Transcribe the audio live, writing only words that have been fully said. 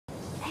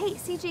Hey,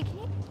 CJ,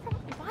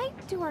 why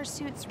do our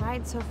suits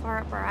ride so far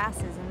up our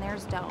asses and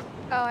theirs don't?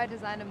 Oh, I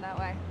designed them that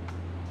way.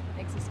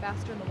 Makes us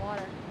faster in the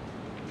water.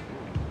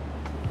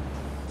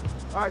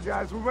 All right,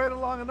 guys, we've waited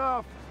long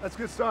enough. Let's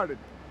get started.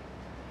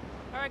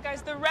 All right,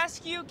 guys, the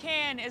rescue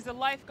can is the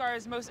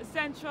lifeguard's most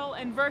essential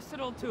and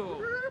versatile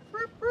tool.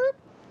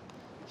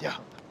 Yeah,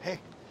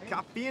 hey,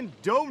 coffee and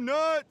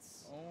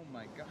donuts! Oh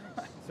my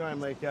gosh. Sorry I'm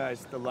late,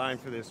 guys. The line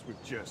for this was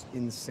just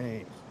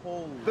insane.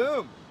 Holy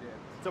Boom! shit.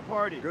 It's a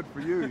party. Good for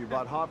you. You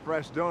bought hot,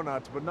 fresh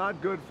donuts, but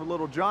not good for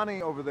little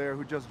Johnny over there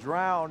who just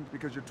drowned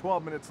because you're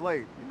 12 minutes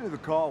late. You knew the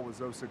call was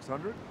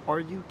 0600.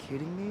 Are you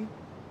kidding me,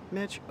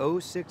 Mitch?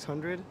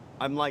 0600?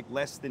 I'm like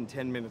less than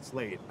 10 minutes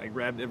late. I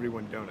grabbed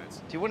everyone donuts.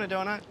 Do you want a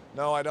donut?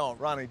 No, I don't.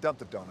 Ronnie, dump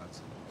the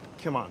donuts.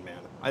 Come on, man.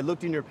 I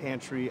looked in your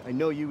pantry. I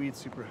know you eat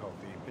super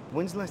healthy, but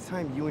when's the last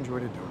time you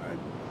enjoyed a donut?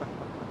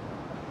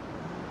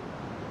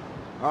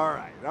 All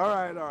right.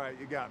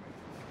 You got me.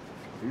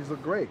 These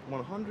look great.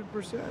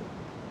 100%.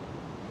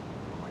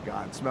 Oh my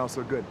God, it smells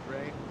so good.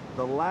 Right?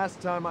 The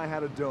last time I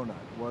had a donut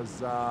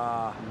was,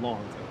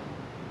 Long time.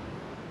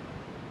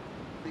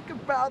 think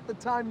about the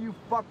time you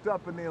fucked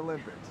up in the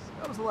Olympics.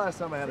 That was the last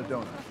time I had a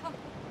donut.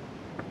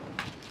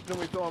 Then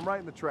we throw them right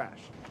in the trash.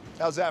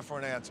 How's that for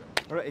an answer?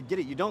 All right, I get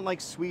it. You don't like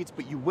sweets,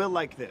 but you will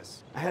like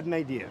this. I had an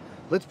idea.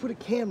 Let's put a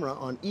camera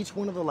on each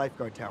one of the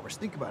lifeguard towers.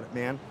 Think about it,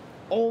 man.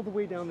 All the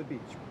way down the beach.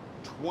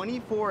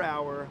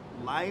 24-hour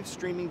live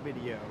streaming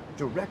video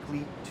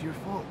directly to your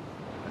phone.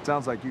 It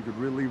sounds like you could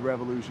really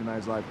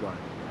revolutionize lifeguarding.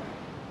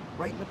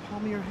 Right in the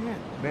palm of your hand.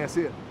 May I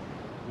see it?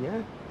 Yeah,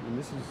 and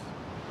this is...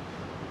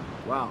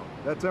 Wow,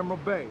 that's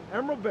Emerald Bay.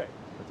 Emerald Bay.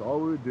 That's all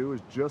we would do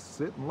is just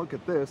sit and look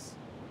at this.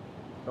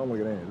 Don't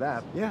look at any of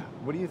that. Yeah,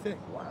 what do you think?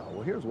 Wow,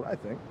 well, here's what I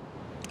think.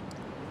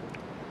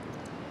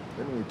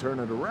 Then we turn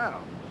it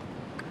around.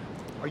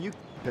 Are you...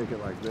 Take it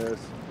like this,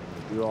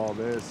 do all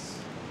this.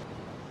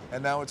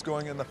 And now it's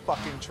going in the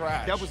fucking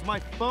trash. That was my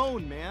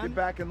phone, man. Get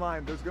back in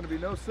line. There's gonna be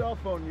no cell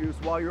phone use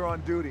while you're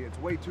on duty. It's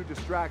way too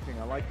distracting.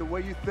 I like the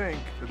way you think,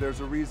 but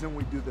there's a reason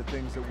we do the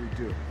things that we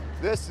do.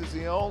 This is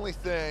the only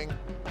thing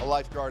a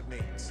lifeguard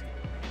needs.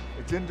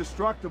 It's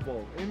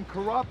indestructible,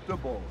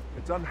 incorruptible,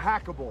 it's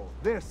unhackable.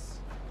 This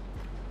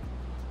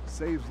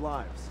saves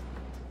lives.